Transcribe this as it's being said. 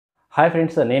Hi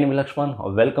friends, నేను మీ Laxman.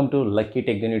 Welcome to lucky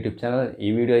tech YouTube channel. ఈ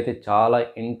video అయితే చాలా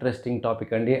ఇంట్రెస్టింగ్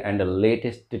టాపిక్ అండి అండ్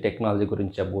లేటెస్ట్ టెక్నాలజీ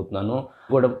గురించి చెప్పబోతున్నాను.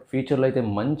 కూడా ఫ్యూచర్లో అయితే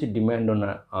మంచి డిమాండ్ ఉన్న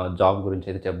జాబ్ గురించి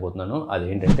అయితే చెప్పబోతున్నాను.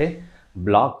 అదేంటంటే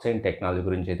బ్లాక్ చైన్ టెక్నాలజీ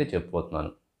గురించి అయితే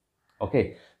చెప్పబోతున్నాను. ఓకే,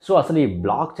 సో అసలు ఈ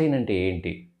బ్లాక్ చైన్ అంటే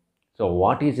ఏంటి? సో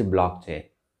వాట్ ఈజ్ ఈ బ్లాక్ చైన్?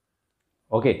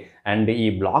 ఓకే, అండ్ ఈ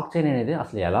బ్లాక్ చైన్ అనేది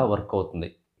అసలు ఎలా వర్క్ అవుతుంది?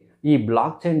 ఈ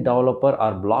block chain developer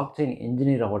are block chain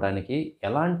engineer అవ్వడానికి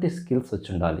ఎలాంటి స్కిల్స్ వచ్చి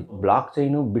ఉండాలి? బ్లాక్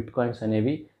చైన్ బిట్ కాయిన్స్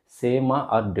అనేవి సేమా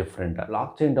ఆర్ డిఫరెంటా?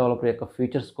 బ్లాక్ చైన్ డెవలపర్ యొక్క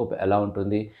ఫ్యూచర్ స్కోప్ ఎలా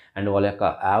ఉంటుంది అండ్ వాళ్ళ యొక్క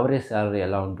యావరేజ్ శాలరీ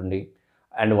ఎలా ఉంటుంది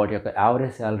అండ్ వాటి యొక్క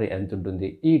యావరేజ్ శాలరీ ఎంత ఉంటుంది?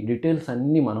 ఈ డీటెయిల్స్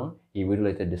అన్నీ మనం ఈ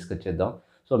వీడియోలో అయితే డిస్కస్ చేద్దాం.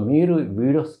 సో మీరు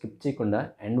వీడియో స్కిప్ చేయకుండా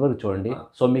ఎండ్ వరకు చూడండి.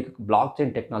 సో మీకు బ్లాక్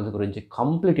చైన్ టెక్నాలజీ గురించి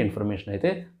కంప్లీట్ ఇన్ఫర్మేషన్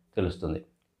అయితే తెలుస్తుంది.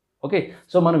 ఓకే,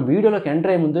 సో మనం వీడియోలోకి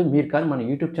ఎంటర్ అయ్యే ముందు మీరు కానీ మన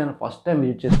YouTube channel first time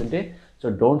visit చేస్తుంటే so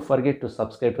don't forget to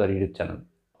subscribe to our YouTube channel.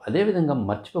 అదేవిధంగా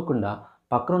మర్చిపోకుండా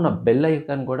పక్కన ఉన్న బెల్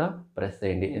ఐకాన్ కూడా ప్రెస్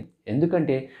చేయండి.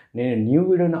 ఎందుకంటే నేను న్యూ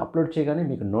వీడియోని అప్లోడ్ చేయగానే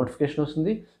మీకు నోటిఫికేషన్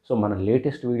వస్తుంది. సో మన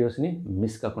లేటెస్ట్ వీడియోస్ని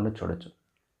మిస్ కాకుండా చూడొచ్చు.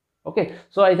 ఓకే,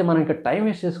 సో అయితే మనం ఇంకా టైం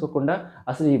వేస్ట్ చేసుకోకుండా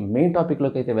అసలు ఈ మెయిన్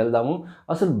టాపిక్లోకి అయితే వెళ్దాము.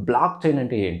 అసలు బ్లాక్ చైన్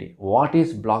అంటే ఏంటి? What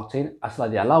is block chain? అసలు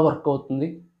అది ఎలా వర్క్ అవుతుంది?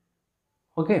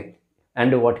 ఓకే,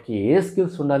 అండ్ వాటికి ఏ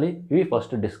స్కిల్స్ ఉండాలి? ఇవి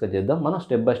ఫస్ట్ డిస్కస్ చేద్దాం. మనం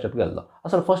స్టెప్ బై స్టెప్కి వెళ్దాం.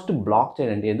 అసలు ఫస్ట్ బ్లాక్ చైన్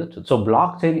అంటే ఏందో చూద్దాం. So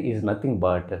block chain is nothing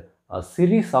but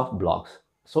series of blacks.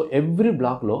 So every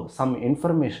బ్లాక్లో సమ్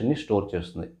ఇన్ఫర్మేషన్ని స్టోర్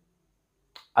చేస్తుంది.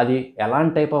 అది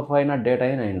ఎలాంటి టైప్ ఆఫ్ అయినా డేటా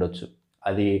అయినా ఉండొచ్చు.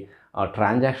 అది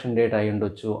ట్రాన్సాక్షన్ డేటా అయి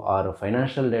ఉండొచ్చు, ఆర్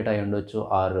ఫైనాన్షియల్ డేటా అయి ఉండొచ్చు,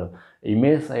 ఆర్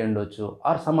ఇమేజ్ అయి ఉండొచ్చు,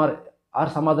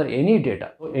 are some other any data,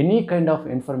 any kind of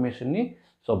ఇన్ఫర్మేషన్ని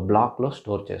సో బ్లాక్లో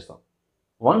స్టోర్ చేస్తాం.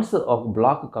 వన్స్ ఒక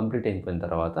బ్లాక్ కంప్లీట్ అయిపోయిన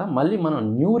తర్వాత మళ్ళీ మనం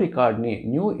న్యూ రికార్డ్ని,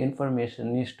 న్యూ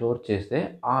ఇన్ఫర్మేషన్ని స్టోర్ చేస్తే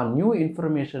ఆ న్యూ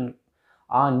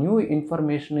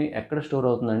ఇన్ఫర్మేషన్ ఎక్కడ స్టోర్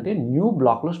అవుతుందంటే న్యూ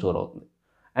బ్లాక్లో స్టోర్ అవుతుంది.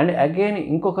 అండ్ అగైన్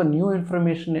ఇంకొక న్యూ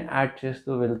ఇన్ఫర్మేషన్ని యాడ్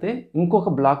చేస్తూ వెళ్తే ఇంకొక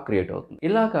బ్లాక్ క్రియేట్ అవుతుంది.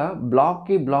 ఇలాగా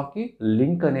బ్లాక్కి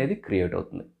లింక్ అనేది క్రియేట్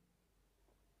అవుతుంది.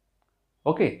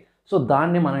 ఓకే, సో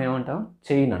దాన్ని మనం ఏమంటాం?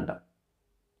 చైన్ అంటాం.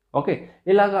 ఓకే,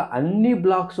 ఇలాగ అన్ని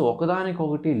బ్లాక్స్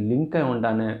ఒకదానికొకటి లింక్ అయి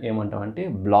ఉండాలని ఏమంటామంటే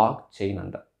బ్లాక్ చైన్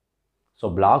అంటాం. సో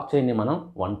బ్లాక్ చైన్ని మనం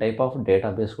వన్ టైప్ ఆఫ్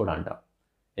డేటాబేస్ కూడా అంటాం.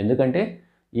 ఎందుకంటే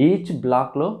ఈచ్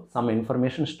బ్లాక్లో సమ్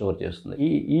ఇన్ఫర్మేషన్ స్టోర్ చేస్తుంది.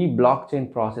 ఈ బ్లాక్ చైన్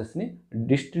ప్రాసెస్ని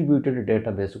డిస్ట్రిబ్యూటెడ్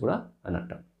డేటాబేస్ కూడా అని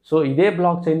అంటాం. సో ఇదే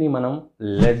బ్లాక్ చైన్ని మనం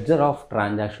లెడ్జర్ ఆఫ్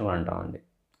ట్రాన్సాక్షన్ కూడా అంటామండి.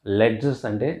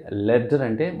 లెడ్జర్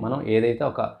అంటే మనం ఏదైతే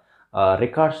ఒక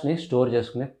రికార్డ్స్ని స్టోర్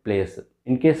చేసుకునే ప్లేస్.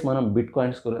 ఇన్ కేస్ మనం బిట్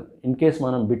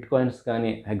కాయిన్స్ కానీ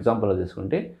ఎగ్జాంపుల్గా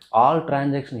తీసుకుంటే ఆల్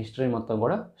ట్రాన్సాక్షన్ హిస్టరీ మొత్తం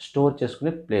కూడా స్టోర్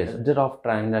చేసుకునే ప్లేస్ లెడ్జర్ ఆఫ్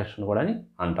ట్రాన్సాక్షన్ కూడా అని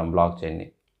అంటాం బ్లాక్ చైన్ని.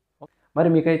 మరి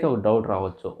మీకైతే ఒక డౌట్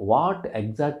రావచ్చు, what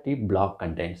exactly black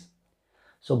contains?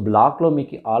 So బ్లాక్లో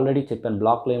మీకు ఆల్రెడీ చెప్పాను,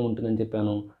 బ్లాక్లో ఏముంటుందని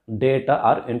చెప్పాను? డేటా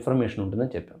ఆర్ ఇన్ఫర్మేషన్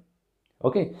ఉంటుందని చెప్పాను.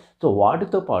 ఓకే, సో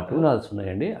వాటితో పాటు నాల్స్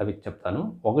ఉన్నాయండి, అవి చెప్తాను.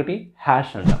 ఒకటి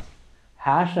హ్యాష్ అంటాం.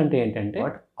 హ్యాష్ అంటే ఏంటంటే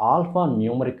ఆల్ఫా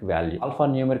న్యూమరిక్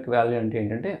వాల్యూ అంటే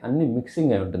ఏంటంటే అన్ని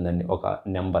మిక్సింగ్ అయి ఉంటుందండి. ఒక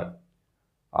నెంబర్,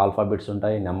 ఆల్ఫాబెట్స్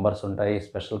ఉంటాయి, నెంబర్స్ ఉంటాయి,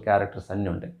 స్పెషల్ క్యారెక్టర్స్ అన్నీ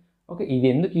ఉంటాయి. ఓకే, ఇది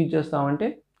ఎందుకు యూజ్ చేస్తామంటే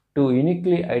to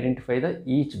uniquely identify the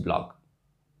each black.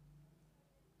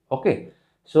 Okay,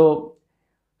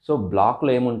 so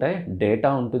బ్లాక్లో ఏముంటాయి?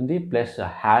 డేటా ఉంటుంది, ప్లస్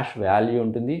హ్యాష్ వాల్యూ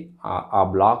ఉంటుంది. ఆ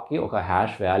బ్లాక్కి ఒక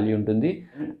హ్యాష్ వాల్యూ ఉంటుంది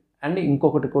అండ్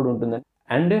ఇంకొకటి కూడా ఉంటుంది,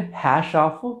 and hash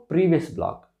of previous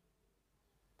black.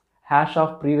 Hash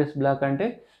of previous black అంటే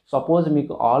సపోజ్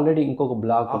మీకు ఆల్రెడీ ఇంకొక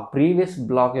బ్లాక్, ప్రీవియస్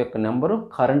బ్లాక్ యొక్క నెంబరు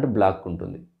కరెంట్ బ్లాక్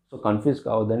ఉంటుంది. So confuse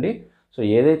కావద్దండి. సో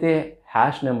ఏదైతే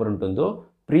హ్యాష్ నెంబర్ ఉంటుందో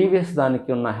ప్రీవియస్ దానికి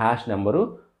ఉన్న హ్యాష్ నెంబరు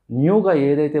న్యూగా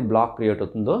ఏదైతే బ్లాక్ క్రియేట్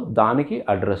అవుతుందో దానికి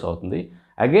అడ్రస్ అవుతుంది.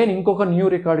 అగైన్ ఇంకొక న్యూ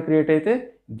రికార్డ్ క్రియేట్ అయితే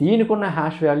దీనికి ఉన్న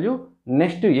హ్యాష్ వాల్యూ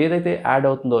నెక్స్ట్ ఏదైతే యాడ్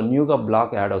అవుతుందో, న్యూగా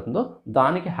బ్లాక్ యాడ్ అవుతుందో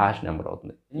దానికి హ్యాష్ నెంబర్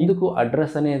అవుతుంది. ఇందుకు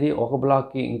అడ్రస్ అనేది ఒక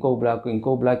బ్లాక్కి ఇంకో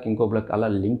బ్లాక్ అలా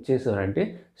లింక్ చేశారంటే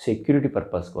సెక్యూరిటీ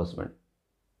పర్పస్ కోసమండి.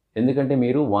 ఎందుకంటే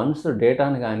మీరు వన్స్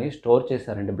డేటాను కానీ స్టోర్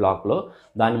చేశారంటే బ్లాక్లో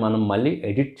దాన్ని మనం మళ్ళీ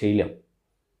ఎడిట్ చేయలేము,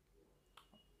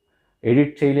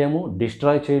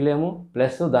 డిస్ట్రాయ్ చేయలేము,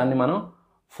 ప్లస్ దాన్ని మనం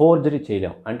ఫోర్జరీ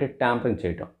చేయలేం, అంటే ట్యాంపరింగ్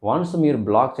చేయటం. వన్స్ మీరు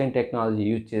బ్లాక్ చైన్ టెక్నాలజీ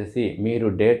యూజ్ చేసి మీరు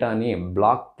డేటాని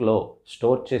బ్లాక్లో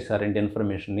స్టోర్ చేశారంటే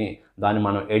ఇన్ఫర్మేషన్ని, దాన్ని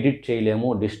మనం ఎడిట్ చేయలేము,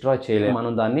 డిస్ట్రాయ్ చేయలేము,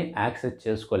 మనం దాన్ని యాక్సెస్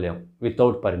చేసుకోలేము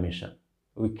without permission.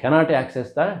 We cannot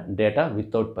access the data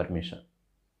without permission.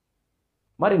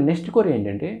 మరి నెక్స్ట్ కోర్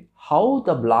ఏంటంటే how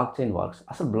the block chain works.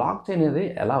 అసలు బ్లాక్ చైన్ అనేది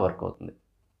ఎలా వర్క్ అవుతుంది?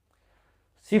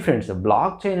 సి ఫ్రెండ్స్,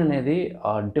 బ్లాక్ చైన్ అనేది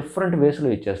డిఫరెంట్ వేస్లో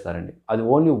ఇచ్చేస్తారండి. అది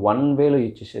ఓన్లీ వన్ వేలో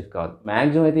ఇచ్చేసేది కాదు.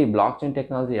 మ్యాక్సిమం అయితే ఈ బ్లాక్ చైన్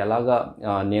టెక్నాలజీ ఎలాగా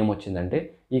నేమ్ వచ్చిందంటే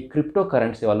ఈ క్రిప్టో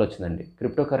కరెన్సీ వల్ల వచ్చిందండి.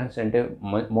 క్రిప్టో కరెన్సీ అంటే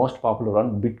most popular one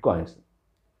bit coins.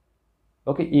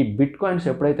 Okay. ఈ బిట్ కాయిన్స్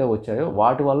ఎప్పుడైతే వచ్చాయో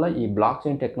వాటి వల్ల ఈ బ్లాక్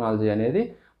చైన్ టెక్నాలజీ అనేది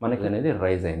మనకి అనేది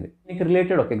రైజ్ అయింది. దీనికి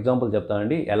రిలేటెడ్ ఒక ఎగ్జాంపుల్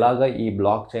చెప్తానండి. ఎలాగ ఈ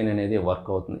బ్లాక్ చైన్ అనేది వర్క్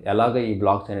అవుతుంది, ఎలాగ ఈ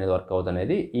బ్లాక్ చైన్ అనేది వర్క్ అవుతుంది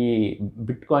అనేది ఈ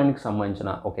బిట్ కాయిన్కి సంబంధించిన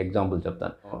ఒక ఎగ్జాంపుల్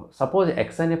చెప్తాను. సపోజ్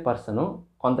ఎక్స్ అనే పర్సన్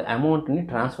కొంత అమౌంట్ని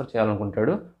ట్రాన్స్ఫర్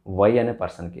చేయాలనుకుంటాడు వై అనే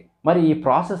పర్సన్కి. మరి ఈ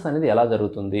ప్రాసెస్ అనేది ఎలా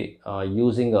జరుగుతుంది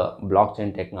యూజింగ్ బ్లాక్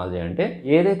చైన్ టెక్నాలజీ అంటే,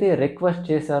 ఏదైతే రిక్వెస్ట్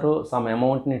చేశారో సమ్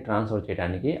అమౌంట్ని ట్రాన్స్ఫర్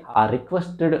చేయడానికి ఆ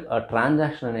రిక్వెస్టెడ్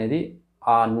ట్రాన్సాక్షన్ అనేది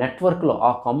ఆ నెట్వర్క్లో,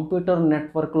 ఆ కంప్యూటర్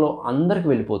నెట్వర్క్లో అందరికి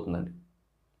వెళ్ళిపోతుందండి.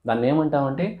 దాన్ని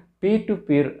ఏమంటామంటే peer to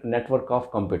peer network of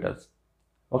computers.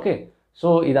 Okay. So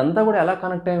ఇదంతా కూడా ఎలా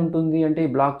కనెక్ట్ అయి ఉంటుంది అంటే ఈ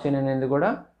బ్లాక్ చైన్ అనేది కూడా,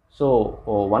 so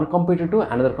one computer to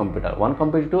another computer, one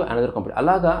computer to another computer,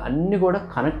 అలాగా అన్నీ కూడా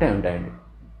కనెక్ట్ అయి ఉంటాయండి.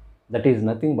 That is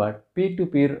nothing but peer to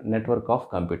peer network of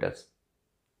computers.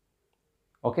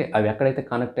 Okay. అవి ఎక్కడైతే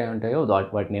కనెక్ట్ అయి ఉంటాయో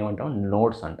వాటిని ఏమంటాం,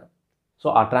 నోడ్స్ అంటాం. సో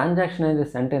ఆ ట్రాన్సాక్షన్ అనేది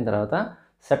సెండ్ అయిన తర్వాత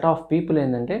సెట్ ఆఫ్ పీపుల్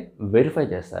ఏంటంటే వెరిఫై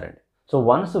చేస్తారండి. సో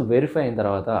వన్స్ వెరిఫై అయిన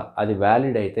తర్వాత అది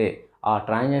వ్యాలిడ్ అయితే ఆ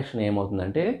ట్రాన్సాక్షన్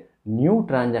ఏమవుతుందంటే న్యూ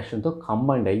ట్రాన్సాక్షన్తో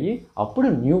కంబైండ్ అయ్యి అప్పుడు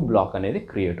న్యూ బ్లాక్ అనేది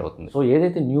క్రియేట్ అవుతుంది. సో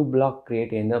ఏదైతే న్యూ బ్లాక్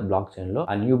క్రియేట్ అయిందో బ్లాక్ చైన్లో,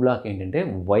 ఆ న్యూ బ్లాక్ ఏంటంటే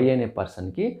వై అనే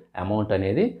పర్సన్కి అమౌంట్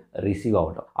అనేది రిసీవ్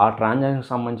అవడం, ఆ ట్రాన్సాక్షన్కి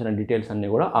సంబంధించిన డీటెయిల్స్ అన్నీ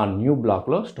కూడా ఆ న్యూ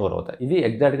బ్లాక్లో స్టోర్ అవుతాయి. ఇది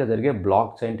ఎగ్జాక్ట్గా జరిగే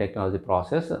block chain technology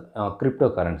process crypto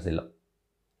కరెన్సీలో.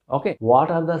 Okay.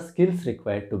 What are the skills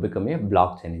required to become a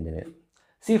block chain engineer?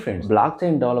 See friends, block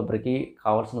chain డెవలపర్కి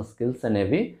కావాల్సిన స్కిల్స్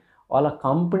అనేవి వాళ్ళ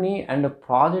కంపెనీ అండ్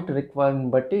ప్రాజెక్ట్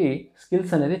రిక్వైర్మెంట్ బట్టి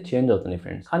స్కిల్స్ అనేది చేంజ్ అవుతున్నాయి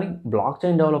ఫ్రెండ్స్. కానీ బ్లాక్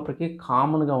చైన్ డెవలపర్కి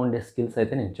కామన్గా ఉండే స్కిల్స్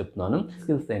అయితే నేను చెప్తున్నాను.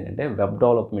 స్కిల్స్ ఏంటంటే వెబ్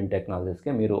డెవలప్మెంట్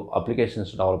టెక్నాలజీస్కి, మీరు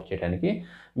అప్లికేషన్స్ డెవలప్ చేయడానికి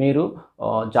మీరు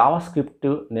జావా స్క్రిప్ట్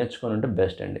నేర్చుకొని ఉంటే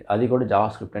బెస్ట్ అండి. అది కూడా జావా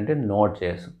స్క్రిప్ట్ అంటే నోడ్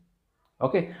చేసి.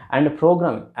 Okay. And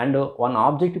programming, and one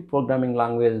objective programming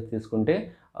language తీసుకుంటే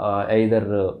ఐదర్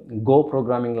గో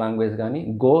ప్రోగ్రామింగ్ లాంగ్వేజ్ కానీ,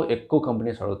 గో ఎక్కువ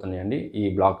కంపెనీస్ అడుగుతున్నాయండి ఈ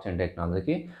బ్లాక్ చైన్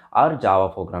టెక్నాలజీకి, ఆర్ జావా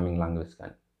ప్రోగ్రామింగ్ లాంగ్వేజ్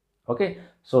కానీ. Okay.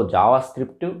 So Java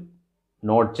script,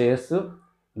 node చేస్,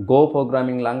 go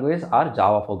programming language are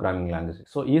Java programming language.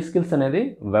 So ఈ skills అనేది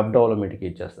web డెవలప్మెంట్కి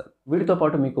ఇచ్చేస్తారు. వీటితో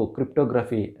పాటు మీకు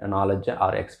క్రిప్టోగ్రఫీ నాలెడ్జ్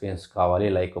ఆర్ ఎక్స్పీరియన్స్ కావాలి,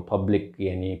 లైక్ పబ్లిక్కి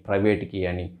అని, ప్రైవేట్కి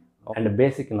అని, and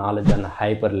basic knowledge and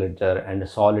hyperledger and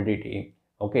Solidity.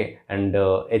 Okay. And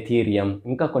Ethereum.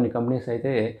 ఇంకా కొన్ని కంపెనీస్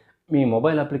అయితే మీ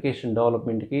మొబైల్ అప్లికేషన్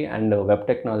డెవలప్మెంట్కి అండ్ వెబ్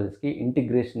టెక్నాలజీస్కి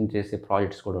ఇంటిగ్రేషన్ చేసే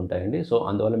ప్రాజెక్ట్స్ కూడా ఉంటాయండి. సో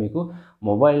అందువల్ల మీకు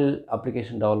మొబైల్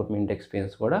అప్లికేషన్ డెవలప్మెంట్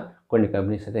ఎక్స్పీరియన్స్ కూడా కొన్ని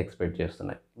కంపెనీస్ అయితే ఎక్స్పెక్ట్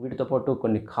చేస్తున్నాయి. వీటితో పాటు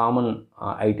కొన్ని కామన్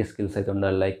ఐటీ స్కిల్స్ అయితే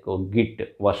ఉండాలి, like Git,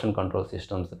 version control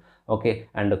systems. Okay.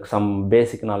 And some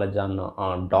basic knowledge on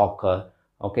Dakar.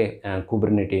 Okay. And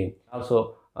కుబర్నెటీ. Also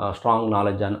strong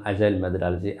knowledge on agile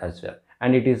methodology as well.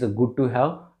 And it is good to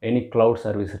have any cloud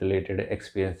service related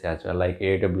experience as well, like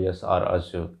AWS or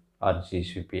Azure or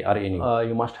GCP or any.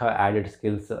 You must have added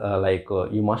skills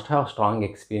you must have strong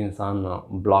experience on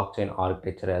blockchain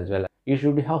architecture as well. You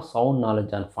should have sound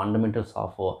knowledge on fundamentals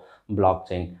of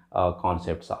blockchain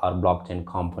concepts or blockchain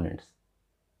components.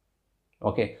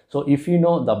 Okay. So if you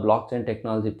know the blockchain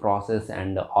technology process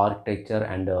and architecture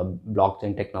and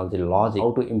blockchain technology logic,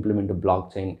 how to implement the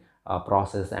blockchain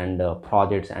process and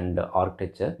projects and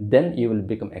architecture, then you will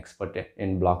become expert in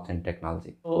blockchain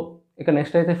technology. So ఇక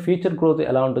next అయితే future growth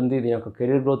ఎలా ఉంటుంది, దీని యొక్క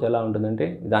career growth ఎలా ఉంటుందంటే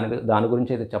దాని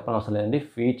గురించి అయితే చెప్పనవసరం లేదండి.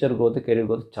 ఫ్యూచర్ గ్రోత్, కెరీర్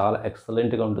గ్రోత్ చాలా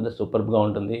ఎక్సలెంట్గా ఉంటుంది, సూపర్గా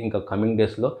ఉంటుంది ఇంకా కమింగ్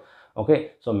డేస్లో. Okay.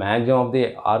 So maximum of the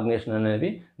organisation అనేది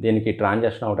దీనికి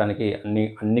ట్రాన్సాక్షన్ అవ్వడానికి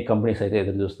అన్ని కంపెనీస్ అయితే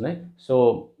ఎదురు చూస్తున్నాయి. సో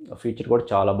ఫ్యూచర్ కూడా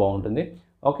చాలా బాగుంటుంది.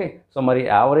 ఓకే. సో మరి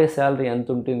యావరేజ్ శాలరీ ఎంత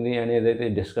ఉంటుంది అనేది అయితే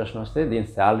డిస్కషన్ వస్తే, దీని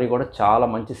శాలరీ కూడా చాలా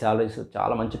మంచి శాలరీస్,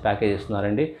 చాలా మంచి ప్యాకేజ్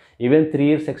ఇస్తున్నారండి. ఈవెన్ 3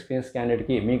 years ఎక్స్పీరియన్స్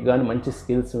క్యాండిడేట్కి మీకు కానీ మంచి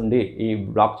స్కిల్స్ ఉండి ఈ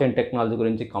బ్లాక్ చైన్ టెక్నాలజీ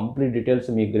గురించి కంప్లీట్ డీటెయిల్స్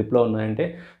మీ గ్రిప్లో ఉన్నాయంటే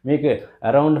మీకు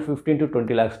అరౌండ్ 15 to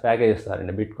 20 lakhs ప్యాకేజ్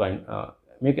ఇస్తారండి. బిట్ కాయిన్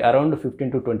మీకు అరౌండ్ 15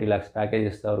 to 20 lakhs ప్యాకేజ్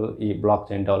ఇస్తారు ఈ block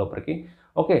chain డెవలపర్కి.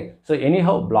 Okay. So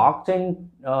anyhow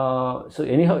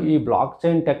ఈ block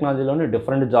chain టెక్నాలజీలోనే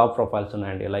different job profiles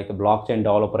ఉన్నాయండి, లైక్ బ్లాక్ చైన్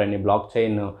డెవలపర్ అని, బ్లాక్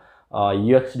చైన్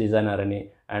యూఎక్స్ డిజైనర్ అని,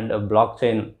 అండ్ బ్లాక్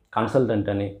చైన్ కన్సల్టెంట్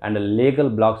అని, and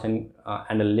legal block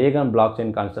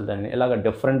chain consultant అని, ఇలాగ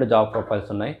different job profiles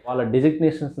ఉన్నాయి. వాళ్ళ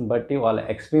డిజిగ్నేషన్స్ బట్టి, వాళ్ళ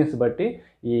ఎక్స్పీరియన్స్ బట్టి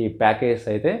ఈ ప్యాకేజెస్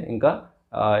అయితే ఇంకా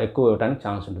ఎక్కువ ఇవ్వడానికి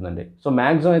ఛాన్స్ ఉంటుందండి. సో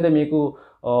మ్యాక్సిమం అయితే మీకు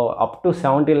అప్ టు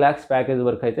 70 lakhs ప్యాకేజ్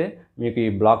వరకు అయితే మీకు ఈ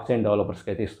బ్లాక్ చైన్ డెవలపర్స్కి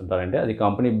అయితే ఇస్తుంటారండి. అది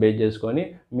కంపెనీ బేస్ చేసుకొని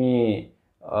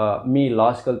మీ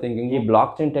లాజికల్ థింకింగ్, ఈ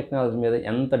బ్లాక్ చైన్ టెక్నాలజీ మీద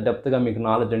ఎంత డెప్త్గా మీకు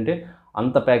నాలెడ్జ్ అంటే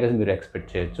అంత ప్యాకేజ్ మీరు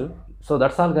ఎక్స్పెక్ట్ చేయొచ్చు. So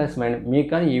that's all guys. మీకు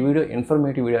కానీ ఈ వీడియో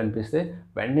ఇన్ఫర్మేటివ్ వీడియో అనిపిస్తే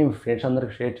వెంటనే మీ ఫ్రెండ్స్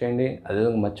అందరికి షేర్ చేయండి.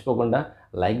 అదేవిధంగా మర్చిపోకుండా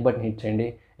లైక్ బటన్ హిట్ చేయండి.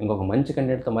 ఇంకొక మంచి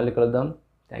కంటెంట్తో మళ్ళీ కలుద్దాం.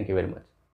 Thank you very much.